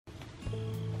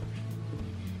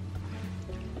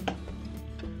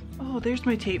there's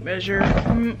my tape measure.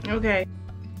 Okay.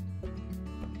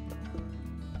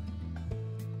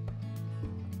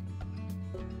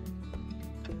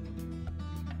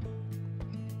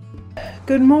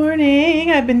 Good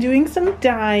morning. I've been doing some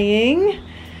dyeing.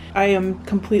 I am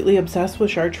completely obsessed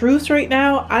with chartreuse right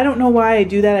now. I don't know why I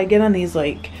do that. I get on these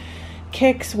like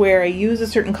kicks where I use a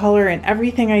certain color and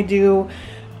everything I do.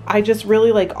 I just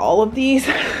really like all of these.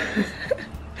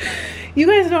 You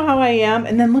guys know how I am.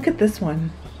 And then look at this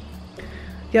one.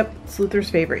 Yep, it's Luther's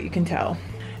favorite, you can tell.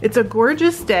 It's a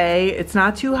gorgeous day. It's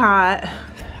not too hot.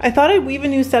 I thought I'd weave a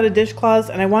new set of dishcloths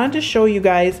and I wanted to show you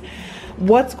guys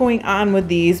what's going on with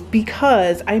these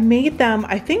because I made them,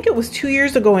 I think it was 2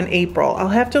 years ago in April. I'll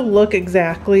have to look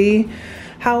exactly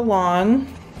how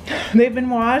long. They've been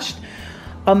washed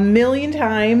a million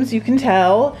times, you can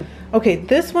tell. Okay,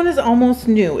 this one is almost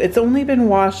new. It's only been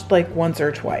washed like once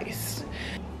or twice.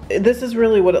 This is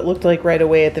really what it looked like right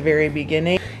away at the very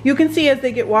beginning. You can see as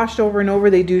they get washed over and over,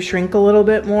 they do shrink a little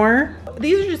bit more.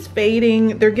 These are just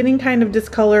fading. They're getting kind of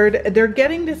discolored. They're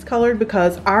getting discolored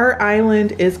because our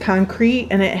island is concrete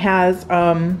and it has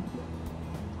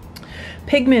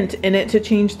pigment in it to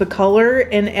change the color.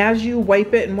 And as you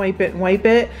wipe it and wipe it and wipe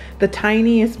it, the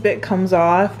tiniest bit comes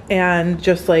off and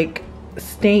just like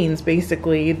stains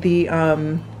basically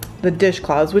the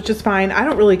dishcloths, which is fine. I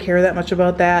don't really care that much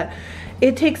about that.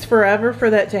 It takes forever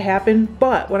for that to happen,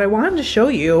 but what I wanted to show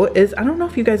you is, I don't know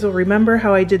if you guys will remember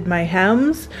how I did my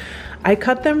hems. I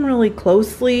cut them really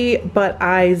closely, but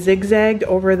I zigzagged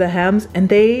over the hems and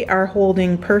they are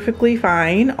holding perfectly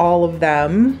fine, all of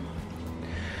them.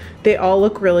 They all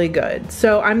look really good.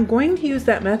 So I'm going to use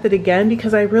that method again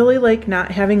because I really like not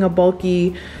having a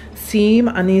bulky seam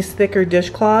on these thicker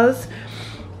dishcloths.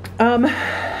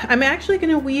 I'm actually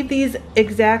going to weave these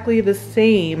exactly the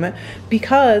same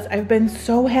because I've been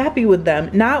so happy with them.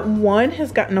 Not one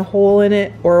has gotten a hole in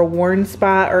it or a worn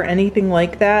spot or anything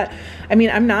like that. I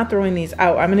mean, I'm not throwing these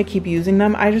out. I'm going to keep using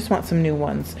them. I just want some new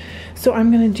ones. So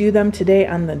I'm going to do them today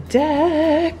on the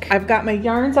deck. I've got my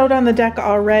yarns out on the deck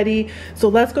already. So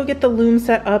let's go get the loom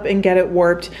set up and get it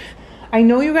warped. I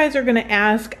know you guys are gonna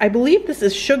ask, I believe this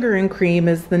is Sugar and Cream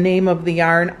is the name of the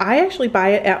yarn. I actually buy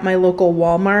it at my local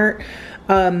Walmart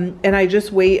and I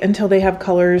just wait until they have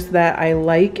colors that I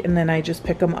like and then I just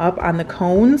pick them up on the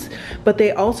cones. But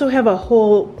they also have a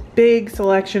whole big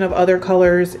selection of other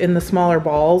colors in the smaller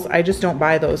balls. I just don't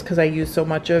buy those because I use so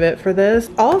much of it for this.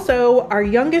 Also, our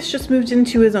youngest just moved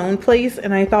into his own place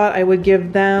and I thought I would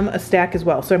give them a stack as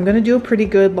well. So I'm gonna do a pretty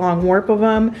good long warp of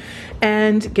them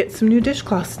and get some new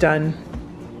dishcloths done.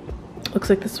 Looks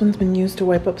like this one's been used to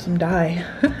wipe up some dye.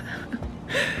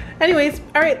 Anyways,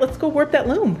 all right, let's go warp that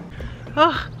loom.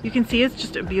 Oh, you can see it's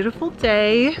just a beautiful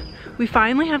day. We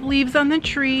finally have leaves on the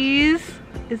trees.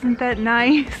 Isn't that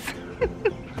nice?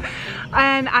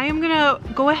 And I am gonna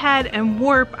go ahead and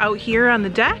warp out here on the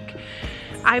deck.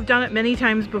 I've done it many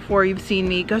times before. You've seen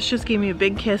me. Gus just gave me a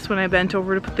big kiss when I bent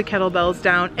over to put the kettlebells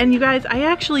down. And you guys, I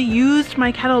actually used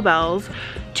my kettlebells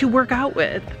to work out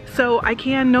with. So I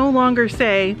can no longer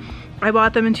say I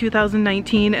bought them in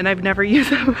 2019 and I've never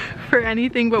used them for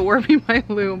anything but warping my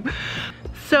loom.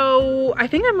 So I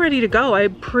think I'm ready to go.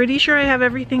 I'm pretty sure I have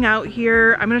everything out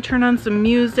here. I'm gonna turn on some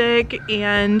music,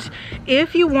 and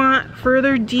if you want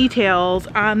further details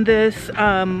on this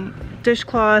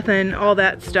dishcloth and all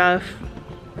that stuff,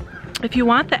 if you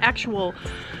want the actual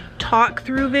talk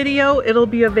through video, it'll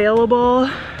be available.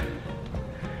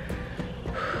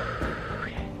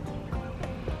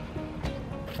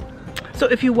 So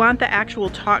if you want the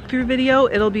actual talk through video,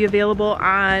 it'll be available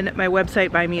on my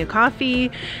website, Buy Me a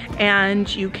Coffee, and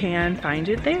you can find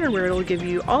it there where it'll give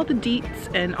you all the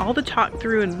deets and all the talk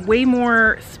through and way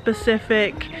more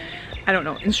specific, I don't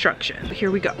know, instruction. But here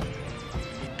we go.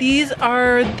 These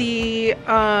are the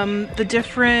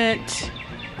different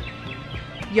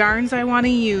yarns I want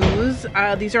to use.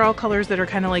 These are all colors that are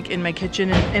kind of like in my kitchen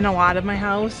in a lot of my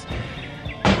house.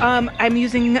 I'm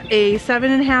using a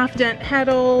 7.5 dent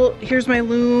Heddle. Here's my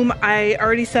loom. I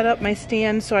already set up my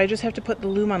stand, so I just have to put the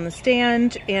loom on the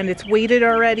stand, and it's weighted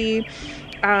already.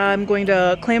 I'm going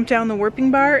to clamp down the warping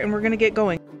bar and we're gonna get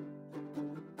going.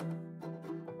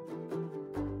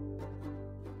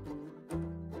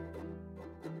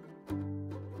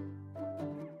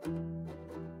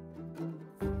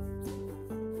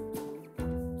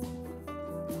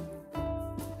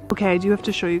 Okay, I do have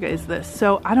to show you guys this.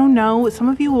 So I don't know, some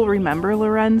of you will remember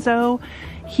Lorenzo.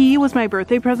 He was my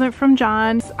birthday present from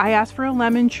John. I asked for a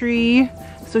lemon tree.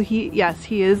 So yes,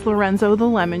 he is Lorenzo the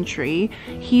Lemon Tree.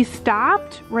 He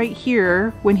stopped right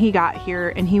here when he got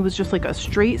here and he was just like a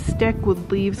straight stick with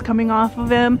leaves coming off of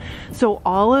him. So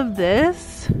all of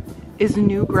this is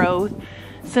new growth.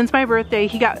 since my birthday.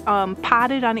 He got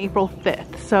potted on April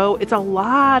 5th. So it's a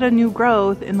lot of new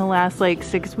growth in the last like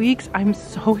 6 weeks. I'm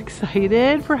so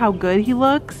excited for how good he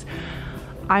looks.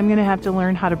 I'm gonna have to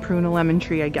learn how to prune a lemon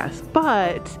tree, I guess.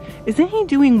 But isn't he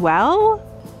doing well?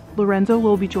 Lorenzo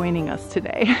will be joining us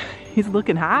today. He's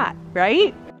looking hot,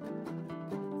 right?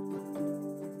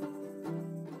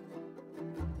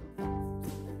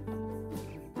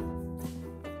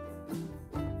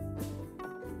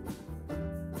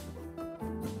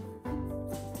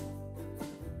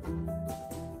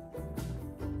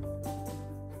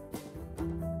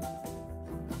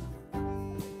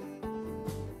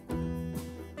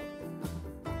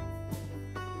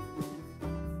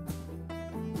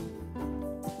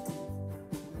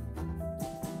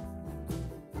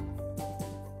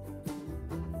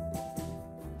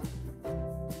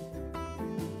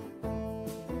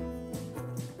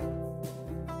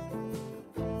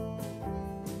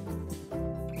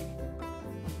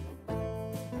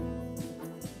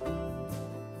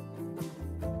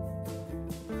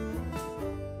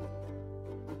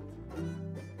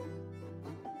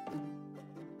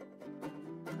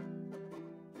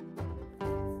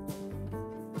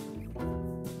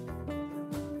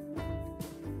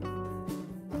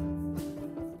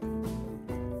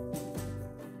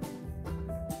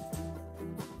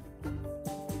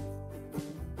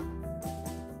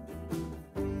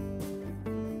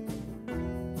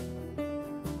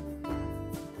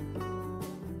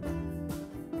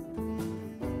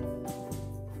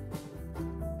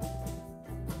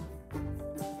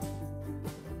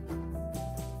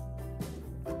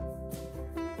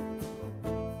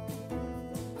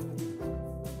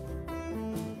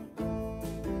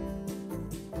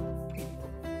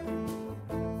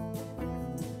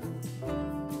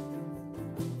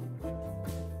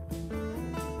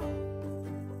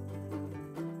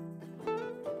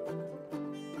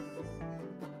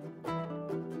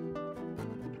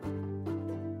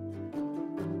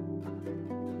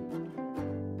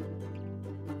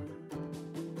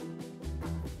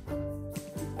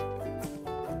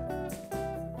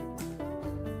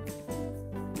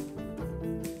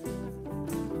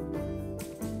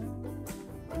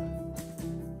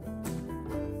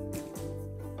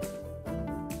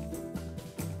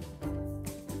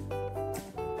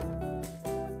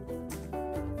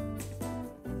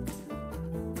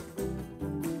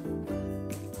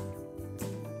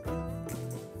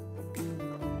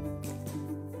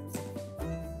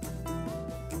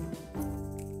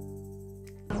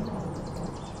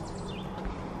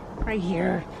 Right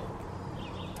here.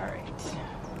 All right.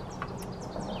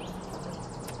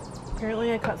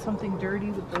 Apparently I cut something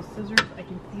dirty with those scissors. I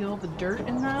can feel the dirt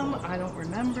in them. I don't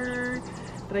remember,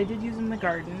 but I did use them in the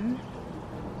garden.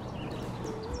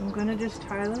 I'm gonna just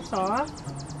tie this off.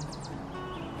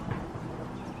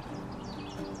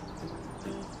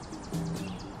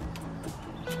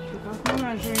 Take off my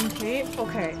measuring tape.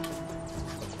 Okay.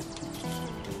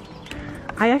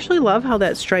 I actually love how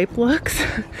that stripe looks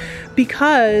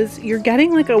because you're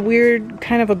getting like a weird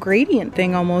kind of a gradient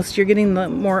thing almost. You're getting the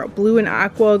more blue and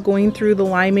aqua going through the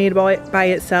limeade by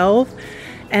itself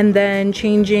and then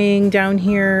changing down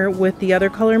here with the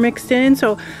other color mixed in.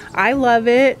 So I love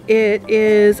it. It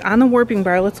is on the warping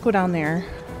bar. Let's go down there.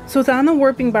 So it's on the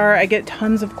warping bar. I get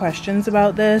tons of questions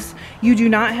about this. You do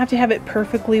not have to have it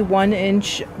perfectly 1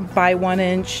 inch by 1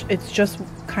 inch. It's just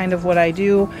kind of what I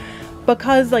do.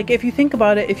 Because like if you think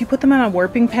about it, if you put them on a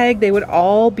warping peg, they would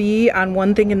all be on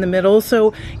one thing in the middle.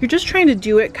 So you're just trying to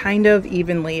do it kind of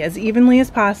evenly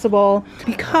as possible.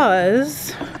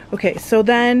 Because, okay, so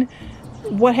then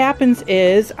what happens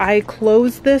is I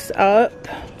close this up.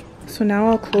 So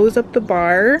now I'll close up the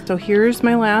bar. So here's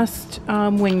my last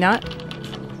wing nut.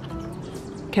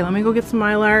 Okay, let me go get some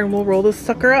Mylar and we'll roll this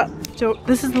sucker up. So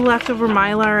this is the leftover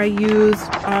Mylar I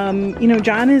used. You know,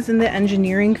 John is in the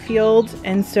engineering field,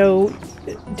 and so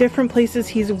different places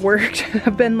he's worked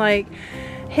have been like,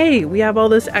 hey, we have all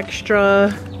this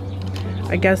extra,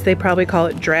 I guess they probably call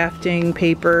it drafting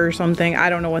paper or something. I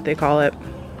don't know what they call it.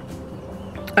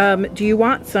 Do you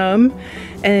want some?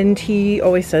 And he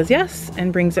always says yes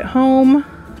and brings it home.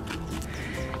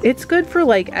 It's good for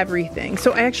like everything.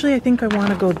 So actually I think I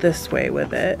want to go this way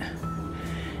with it.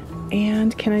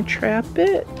 And can I trap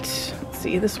it? Let's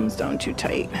see, this one's down too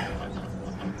tight.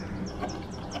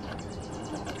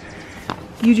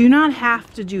 You do not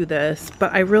have to do this,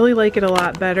 but I really like it a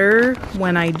lot better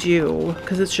when I do,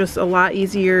 because it's just a lot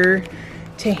easier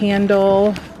to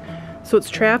handle. So it's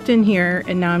trapped in here,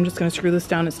 and now I'm just gonna screw this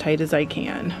down as tight as I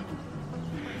can.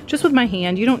 Just with my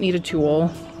hand, you don't need a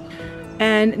tool.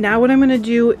 And now what I'm gonna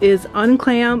do is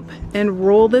unclamp and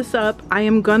roll this up. I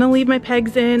am gonna leave my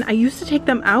pegs in. I used to take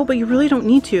them out, but you really don't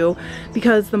need to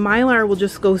because the Mylar will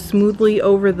just go smoothly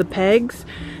over the pegs.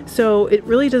 So it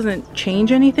really doesn't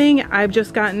change anything. I've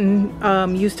just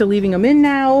gotten used to leaving them in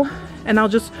now, and I'll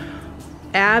just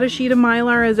add a sheet of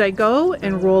Mylar as I go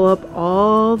and roll up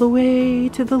all the way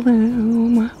to the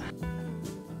loom.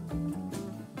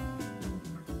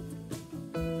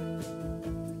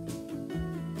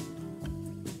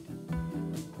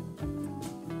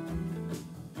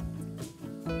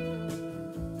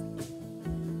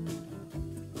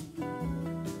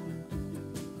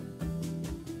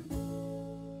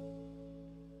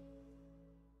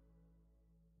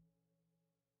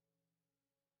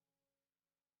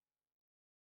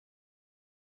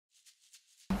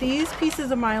 These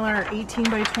pieces of Mylar are 18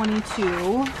 by 22.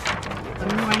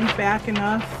 Let me wind back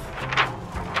enough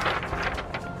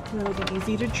so it'll be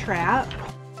easy to trap.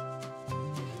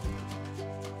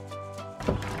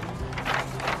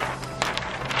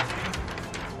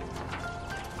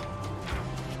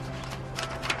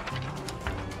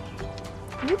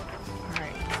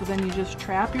 Alright, so then you just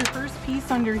trap your first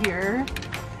piece under here,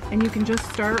 and you can just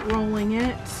start rolling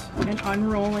it and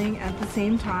unrolling at the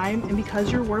same time. And because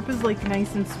your warp is like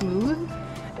nice and smooth,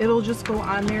 it'll just go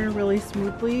on there really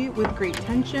smoothly with great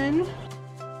tension.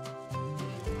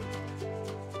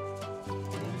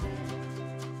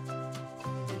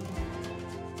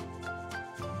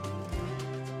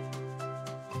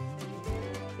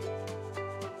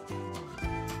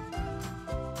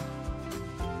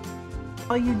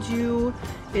 All you do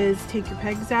is take your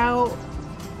pegs out,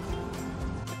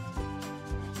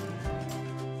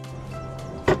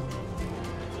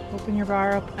 open your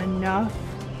bar up enough.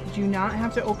 You do not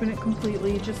have to open it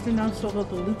completely, just enough so that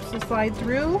the loops will slide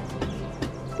through.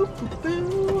 Boop, boop,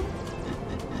 boop.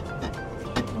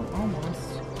 Oh,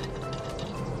 almost.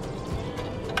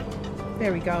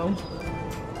 There we go.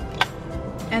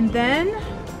 And then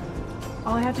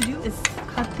all I have to do is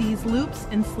cut these loops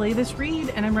and slay this reed,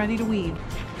 and I'm ready to weave.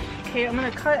 Okay, I'm gonna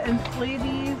cut and slay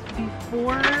these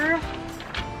before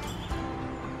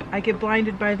I get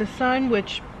blinded by the sun,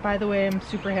 which, by the way, I'm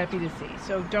super happy to see.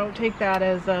 So don't take that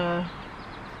as a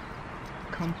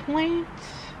complaint.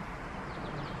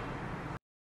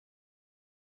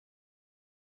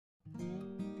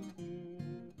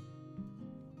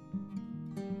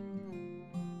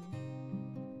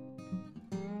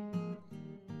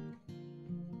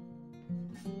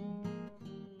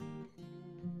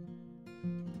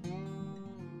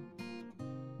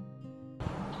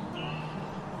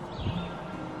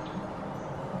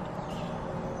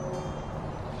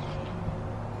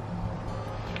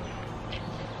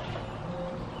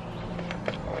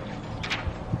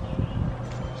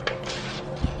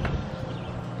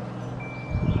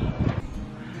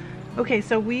 Okay,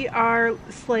 so we are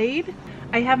slayed.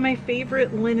 I have my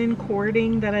favorite linen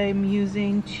cording that I'm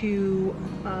using to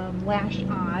lash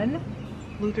on.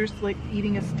 Luther's like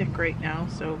eating a stick right now,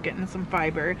 so getting some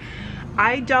fiber.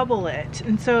 I double it,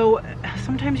 and so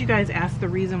sometimes you guys ask the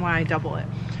reason why I double it.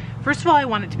 First of all, I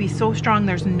want it to be so strong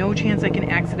there's no chance I can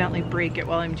accidentally break it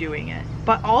while I'm doing it.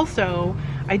 But also,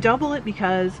 I double it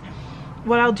because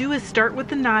what I'll do is start with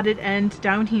the knotted end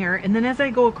down here, and then as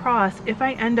I go across, if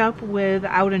I end up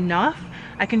without enough,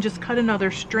 I can just cut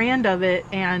another strand of it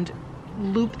and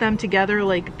loop them together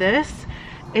like this.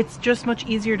 It's just much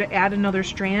easier to add another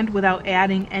strand without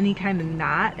adding any kind of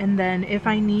knot. And then if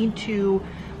I need to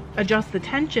adjust the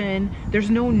tension, there's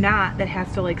no knot that has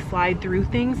to like slide through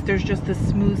things. There's just this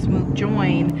smooth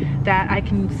join that I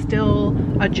can still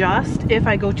adjust if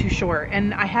I go too short.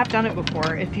 And I have done it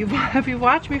before. If you've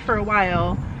watched me for a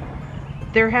while,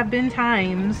 there have been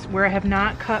times where I have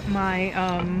not cut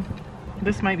my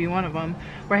this might be one of them,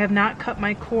 where I have not cut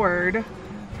my cord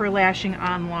for lashing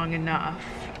on long enough.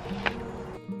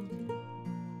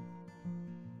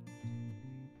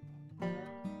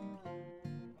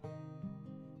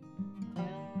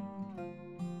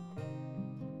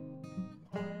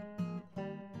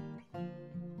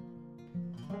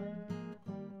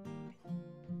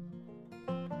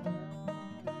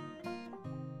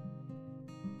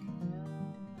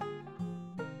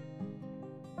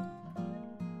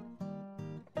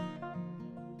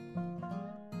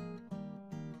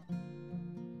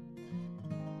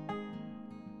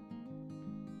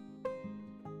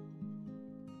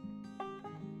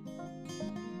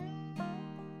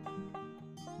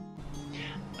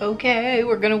 Okay,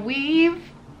 we're gonna weave.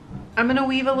 I'm gonna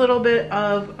weave a little bit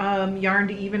of yarn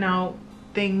to even out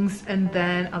things, and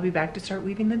then I'll be back to start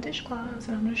weaving the dishcloths,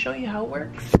 and I'm gonna show you how it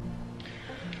works.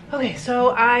 Okay,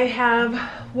 so I have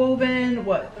woven,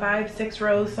 what, 5, 6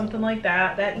 rows, something like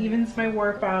that. That evens my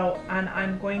warp out, and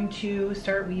I'm going to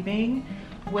start weaving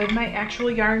with my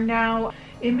actual yarn now.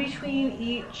 In between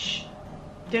each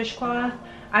dishcloth,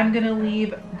 I'm gonna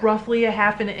leave roughly a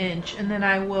 1/2 inch, and then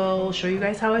I will show you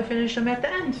guys how I finish them at the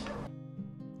end.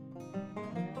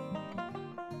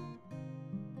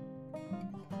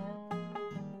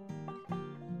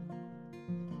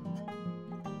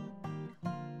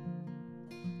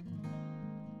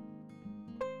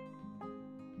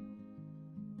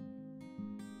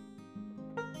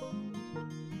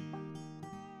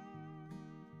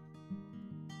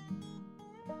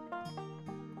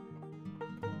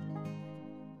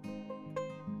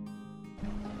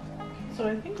 So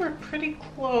I think we're pretty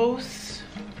close.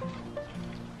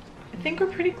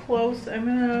 I'm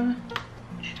gonna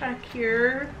check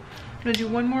here. I'm gonna do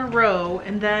one more row,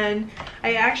 and then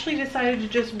I actually decided to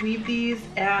just weave these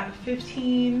at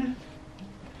 15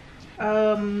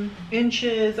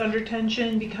 inches under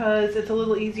tension because it's a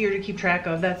little easier to keep track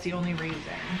of. That's the only reason.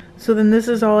 So then this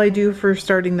is all I do for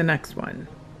starting the next one.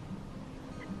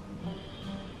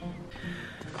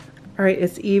 All right,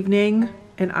 it's evening.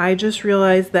 And I just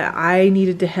realized that I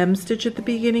needed to hem stitch at the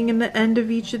beginning and the end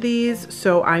of each of these.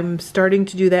 So I'm starting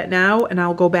to do that now, and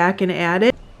I'll go back and add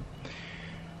it.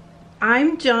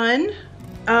 I'm done.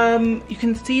 You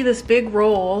can see this big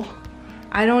roll.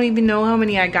 I don't even know how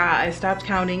many I got. I stopped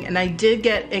counting, and I did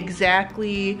get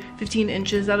exactly 15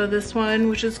 inches out of this one,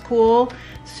 which is cool.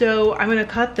 So I'm gonna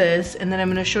cut this, and then I'm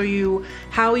gonna show you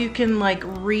how you can like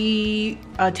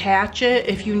reattach it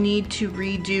if you need to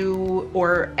redo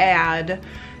or add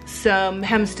some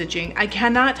hem stitching. I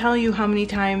cannot tell you how many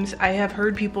times I have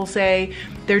heard people say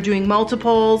they're doing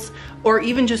multiples or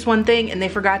even just one thing and they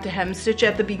forgot to hem stitch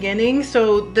at the beginning.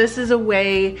 So this is a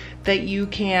way that you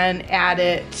can add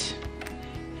it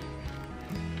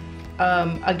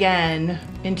again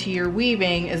into your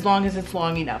weaving as long as it's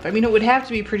long enough. I mean, it would have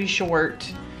to be pretty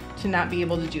short to not be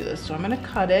able to do this. So I'm gonna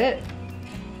cut it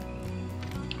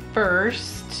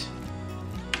first.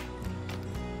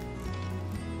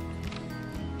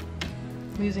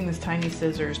 I'm using this tiny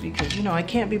scissors because, you know, I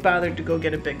can't be bothered to go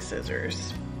get a big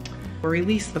scissors. Or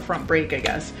release the front break, I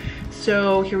guess.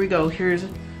 So here we go.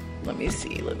 Let me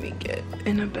see, let me get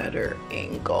in a better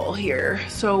angle here.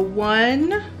 So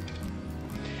one,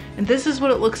 and this is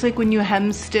what it looks like when you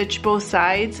hem stitch both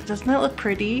sides. Doesn't that look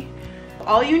pretty?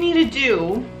 All you need to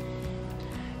do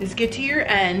is get to your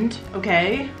end,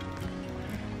 okay?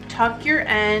 Tuck your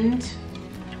end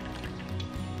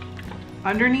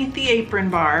underneath the apron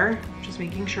bar, just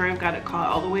making sure I've got it caught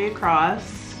all the way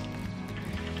across,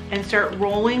 and start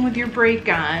rolling with your break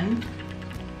on.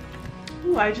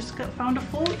 Ooh, I just found a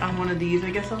float on one of these.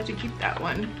 I guess I'll have to keep that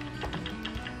one.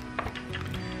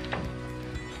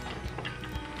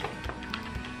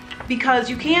 Because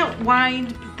you can't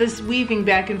wind this weaving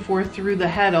back and forth through the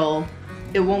heddle.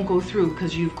 It won't go through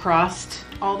because you've crossed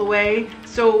all the way.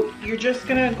 So you're just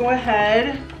gonna go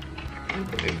ahead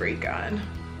and put my break on.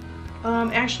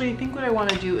 Actually, I think what I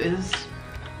wanna do is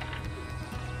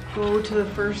go to the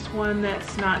first one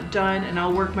that's not done and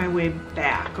I'll work my way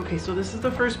back. Okay, so this is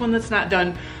the first one that's not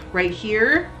done right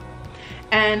here.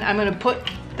 And I'm gonna put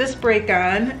this break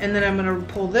on, and then I'm gonna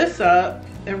pull this up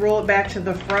and roll it back to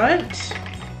the front.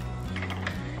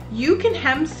 You can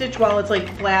hem stitch while it's like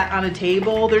flat on a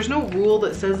table. There's no rule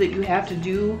that says that you have to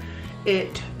do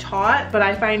it taut, but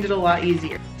I find it a lot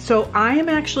easier. So I am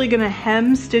actually gonna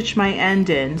hem stitch my end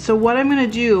in. So what I'm gonna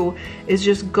do is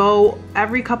just go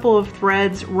every couple of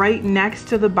threads right next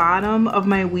to the bottom of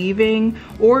my weaving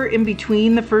or in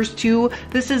between the first two.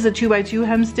 This is a 2x2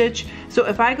 hem stitch. So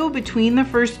if I go between the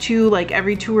first two, like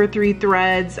every 2 or 3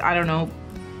 threads, I don't know,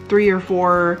 3 or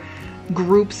 4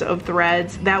 groups of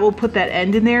threads, that will put that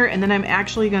end in there, and then I'm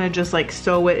actually gonna just like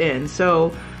sew it in.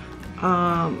 So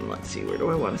let's see, where do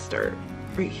I want to start?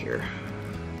 Right here.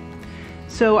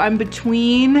 So I'm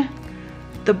between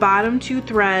the bottom 2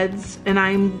 threads, and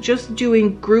I'm just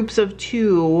doing groups of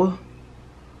 2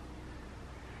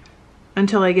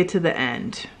 until I get to the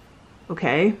end,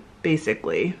 okay,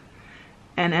 basically.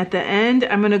 And at the end,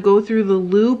 I'm gonna go through the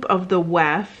loop of the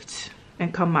weft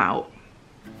and come out.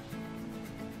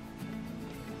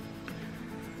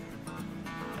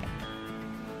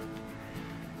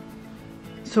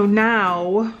 So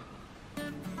now,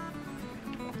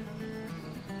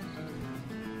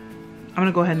 I'm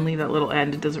gonna go ahead and leave that little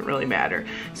end, it doesn't really matter.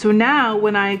 So now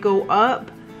when I go up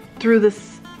through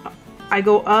this, I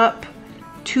go up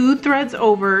 2 threads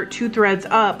over, 2 threads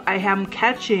up, I am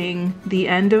catching the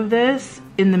end of this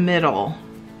in the middle.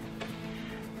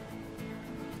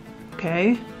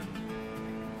 Okay.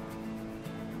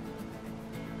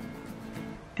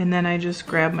 And then I just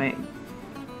grab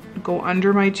go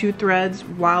under my 2 threads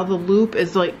while the loop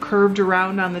is like curved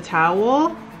around on the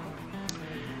towel.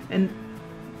 And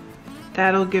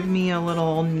that'll give me a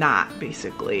little knot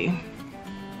basically.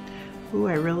 Ooh,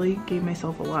 I really gave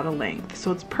myself a lot of length.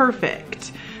 So it's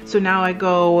perfect. So now I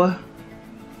go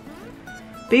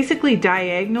basically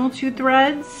diagonal 2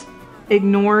 threads,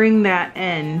 ignoring that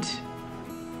end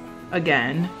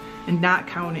again and not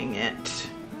counting it.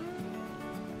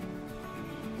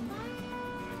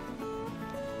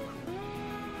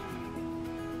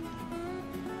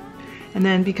 And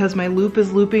then because my loop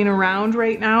is looping around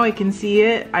right now, I can see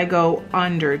it, I go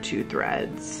under 2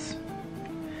 threads.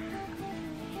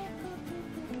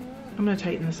 I'm gonna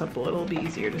tighten this up a little, it'll be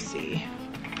easier to see.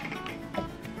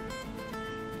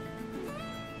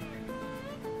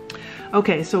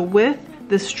 Okay, so with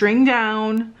the string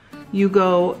down, you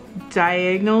go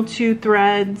diagonal 2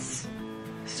 threads.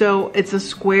 So it's a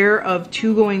square of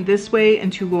 2 going this way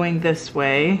and 2 going this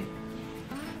way.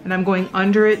 And I'm going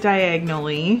under it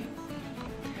diagonally.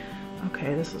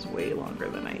 Okay, this is way longer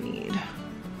than I need.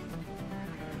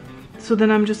 So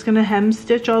then I'm just gonna hem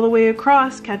stitch all the way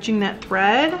across, catching that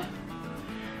thread.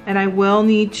 And I will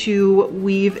need to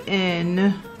weave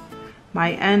in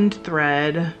my end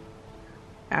thread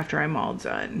after I'm all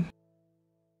done.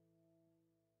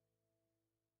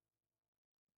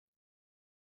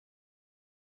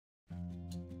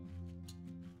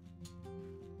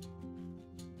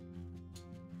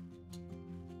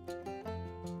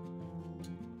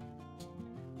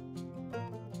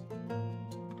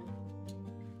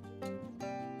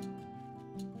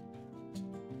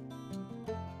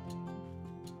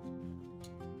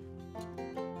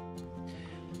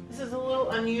 This is a little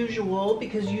unusual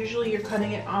because usually you're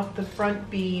cutting it off the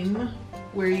front beam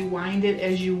where you wind it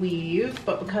as you weave,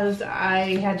 but because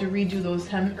I had to redo those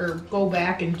hem, or go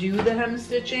back and do the hem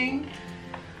stitching,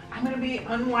 I'm gonna be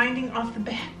unwinding off the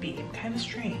back beam. Kind of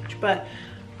strange, but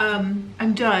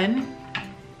I'm done.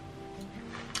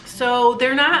 So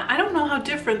they're not, I don't know how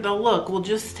different they'll look. We'll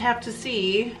just have to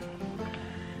see.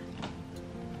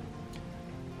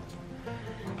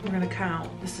 We're gonna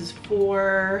count. This is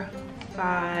 4,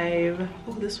 5,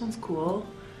 oh, this one's cool.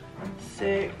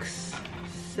 6,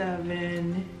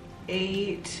 7,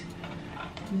 8,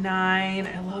 9,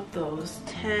 I love those.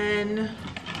 10,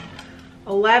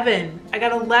 11. I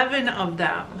got 11 of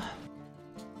them.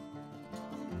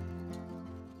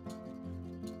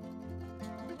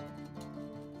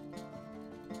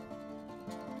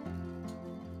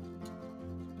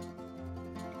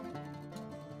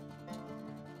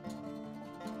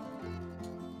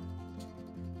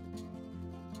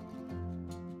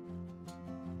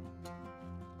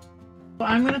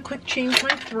 I'm gonna quick change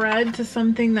my thread to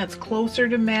something that's closer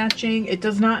to matching. It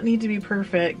does not need to be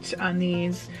perfect on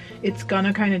these. It's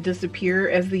gonna kind of disappear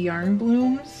as the yarn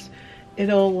blooms.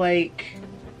 It'll like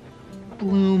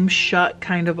bloom shut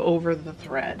kind of over the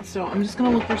thread. So I'm just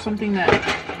gonna look for something that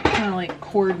kind of like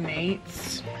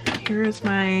coordinates. Here is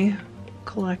my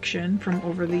collection from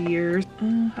over the years.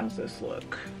 How's this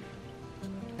look?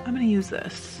 I'm gonna use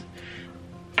this.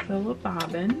 Fill a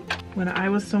bobbin. When I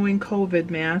was sewing COVID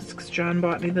masks, John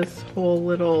bought me this whole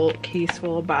little case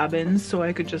full of bobbins so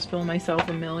I could just fill myself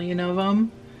a million of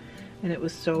them, and it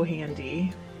was so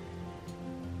handy.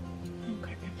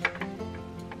 Okay.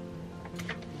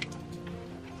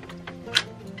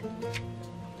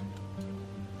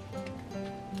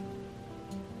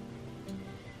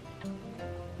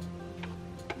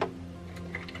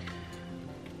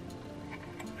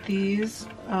 These,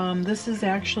 this is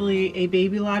actually a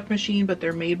baby lock machine, but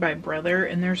they're made by Brother,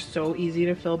 and they're so easy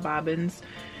to fill bobbins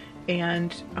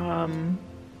and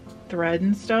thread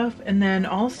and stuff. And then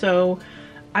also,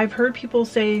 I've heard people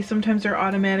say sometimes their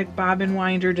automatic bobbin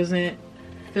winder doesn't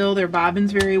fill their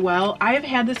bobbins very well. I have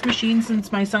had this machine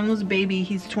since my son was a baby.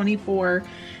 He's 24,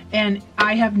 and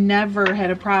I have never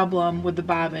had a problem with the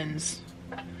bobbins,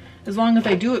 as long as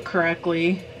I do it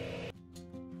correctly.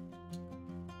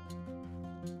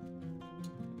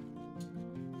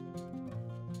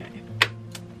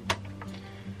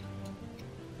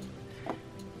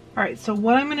 Alright, so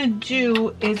what I'm going to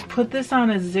do is put this on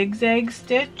a zigzag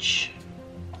stitch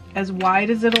as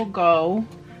wide as it'll go,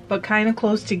 but kind of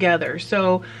close together.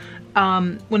 So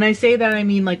when I say that, I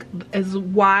mean like as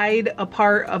wide a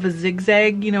part of a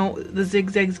zigzag, you know, the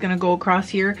zigzag's going to go across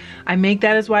here. I make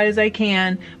that as wide as I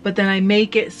can, but then I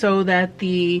make it so that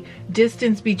the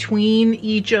distance between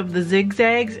each of the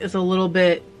zigzags is a little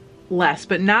bit less,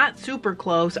 but not super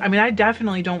close. I mean, I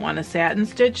definitely don't want a satin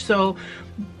stitch, so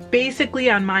basically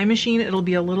on my machine it'll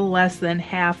be a little less than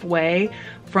halfway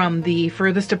from the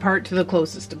furthest apart to the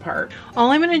closest apart. All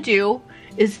I'm going to do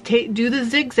is do the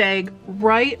zigzag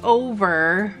right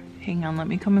over, hang on, let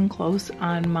me come in close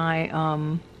on my,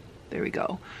 there we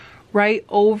go, right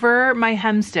over my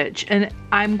hem stitch. And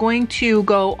I'm going to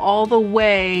go all the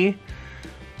way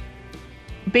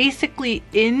basically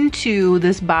into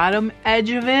this bottom edge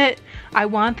of it. I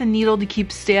want the needle to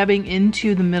keep stabbing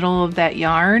into the middle of that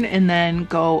yarn and then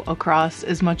go across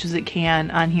as much as it can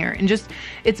on here. And just,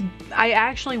 I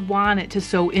actually want it to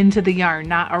sew into the yarn,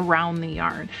 not around the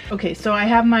yarn. Okay, so I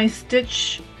have my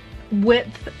stitch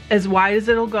width as wide as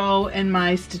it'll go and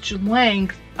my stitch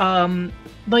length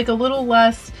like a little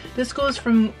less. This goes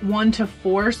from 1 to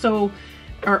 4, so,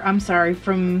 or I'm sorry,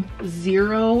 from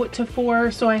 0 to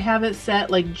 4. So I have it set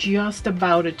like just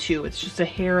about a 2. It's just a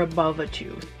hair above a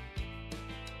 2.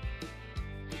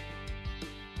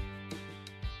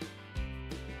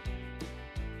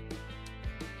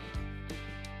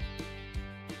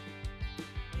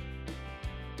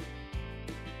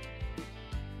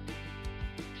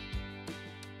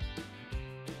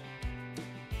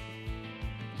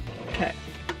 Okay.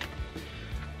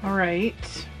 All right.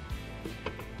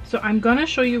 So I'm gonna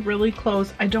show you really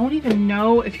close. I don't even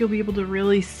know if you'll be able to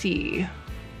really see,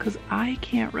 because I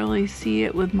can't really see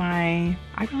it with my,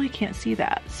 I really can't see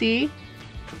that. See?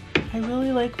 I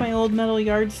really like my old metal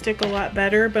yardstick a lot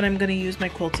better, but I'm gonna use my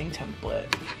quilting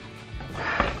template.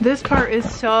 This part is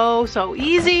so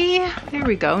easy. There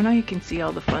we go. Now you can see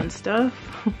all the fun stuff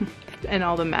and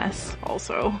all the mess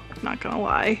also, not gonna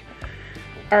lie.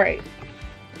 All right.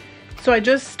 So I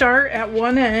just start at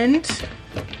one end,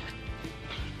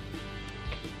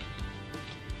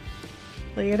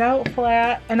 lay it out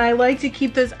flat, and I like to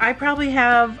keep this, I probably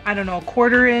have, I don't know, a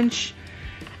 1/4 inch,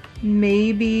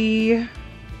 maybe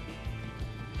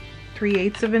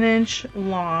 3/8 of an inch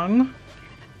long.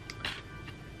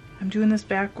 I'm doing this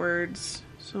backwards,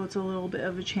 so it's a little bit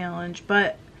of a challenge,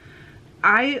 but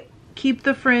I keep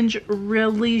the fringe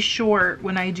really short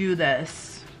when I do this.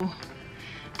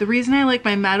 The reason I like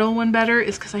my metal one better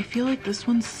is because I feel like this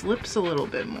one slips a little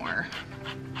bit more.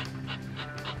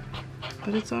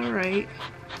 But it's all right.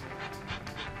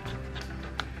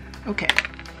 Okay,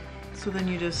 so then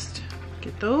you just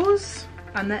get those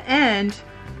on the end.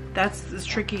 That's as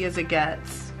tricky as it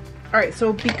gets. All right,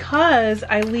 so because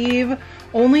I leave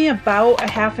only about a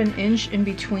 1/2 inch in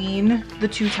between the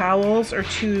 2 towels or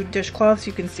 2 dishcloths,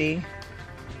 you can see.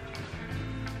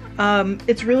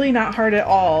 It's really not hard at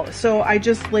all. So I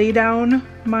just lay down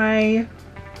my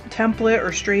template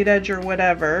or straight edge or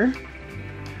whatever.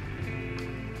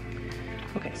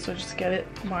 Okay, so just get it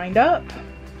lined up.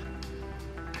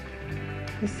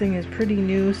 This thing is pretty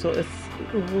new, so it's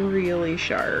really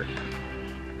sharp.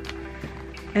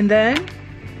 And then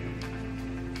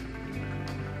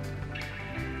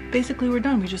basically we're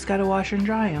done. We just gotta wash and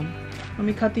dry them. Let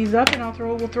me cut these up and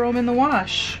we'll throw them in the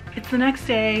wash. It's the next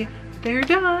day. They're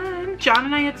done. John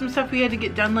and I had some stuff we had to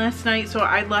get done last night, so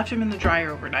I left them in the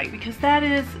dryer overnight because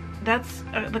that's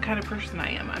the kind of person I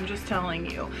am. I'm just telling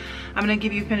you. I'm gonna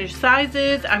give you finished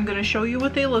sizes. I'm gonna show you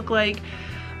what they look like.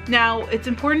 Now, it's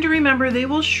important to remember they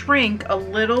will shrink a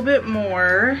little bit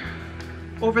more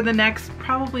over the next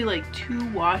probably like 2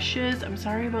 washes. I'm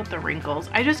sorry about the wrinkles.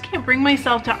 I just can't bring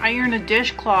myself to iron a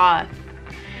dishcloth.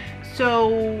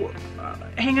 So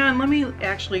hang on, let me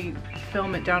actually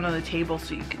film it down on the table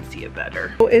so you can see it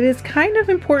better. So it is kind of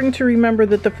important to remember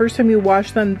that the first time you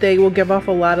wash them, they will give off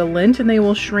a lot of lint and they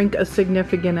will shrink a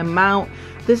significant amount.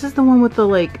 This is the one with the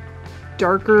like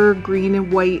darker green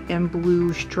and white and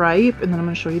blue stripe, and then I'm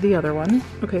going to show you the other one.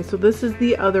 Okay, so this is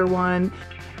the other one.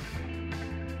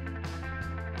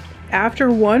 After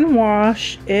one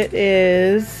wash, it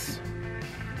is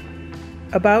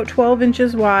about 12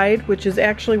 inches wide, which is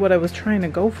actually what I was trying to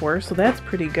go for, so that's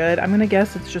pretty good. I'm gonna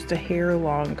guess it's just a hair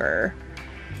longer.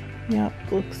 Yep,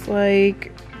 looks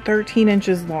like 13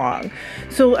 inches long.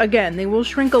 So again, they will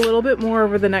shrink a little bit more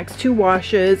over the next 2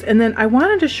 washes. And then I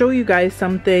wanted to show you guys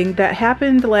something that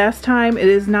happened last time. It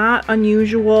is not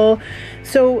unusual.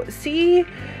 So see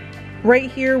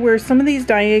right here where some of these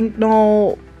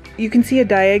diagonal, you can see a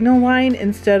diagonal line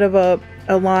instead of a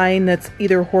line that's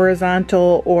either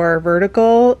horizontal or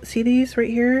vertical. See these right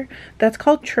here? That's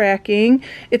called tracking.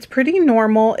 It's pretty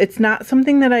normal. It's not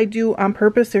something that I do on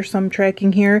purpose. There's some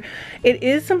tracking here. It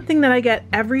is something that I get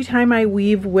every time I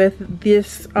weave with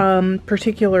this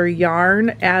particular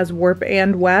yarn as warp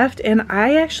and weft, and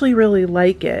I actually really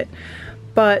like it.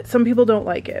 But some people don't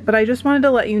like it. But I just wanted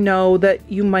to let you know that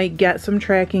you might get some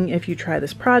tracking if you try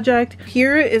this project.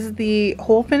 Here is the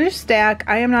whole finished stack.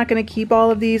 I am not going to keep all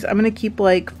of these. I'm going to keep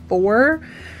like 4.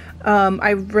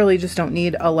 I really just don't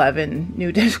need 11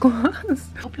 new dishcloths.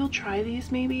 Hope you'll try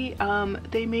these maybe.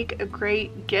 They make a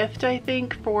great gift, I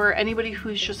think, for anybody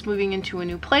who's just moving into a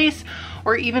new place,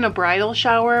 or even a bridal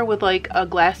shower with like a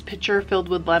glass pitcher filled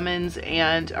with lemons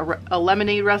and a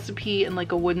lemonade recipe and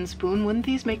like a wooden spoon. Wouldn't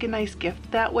these make a nice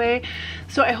gift that way?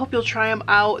 So I hope you'll try them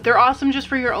out. They're awesome just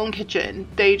for your own kitchen.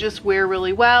 They just wear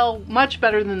really well, much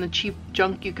better than the cheap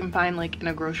junk you can find like in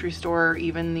a grocery store or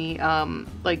even the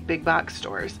like big box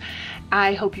stores.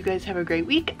 I hope you guys have a great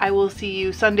week. I will see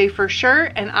you Sunday for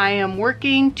sure, and I am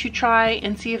working to try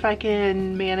and see if I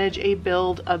can manage a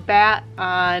build a bat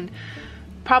on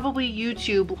probably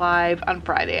YouTube live on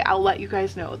Friday. I'll let you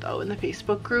guys know though in the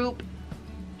Facebook group.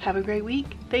 Have a great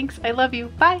week. Thanks. I love you.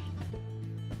 Bye.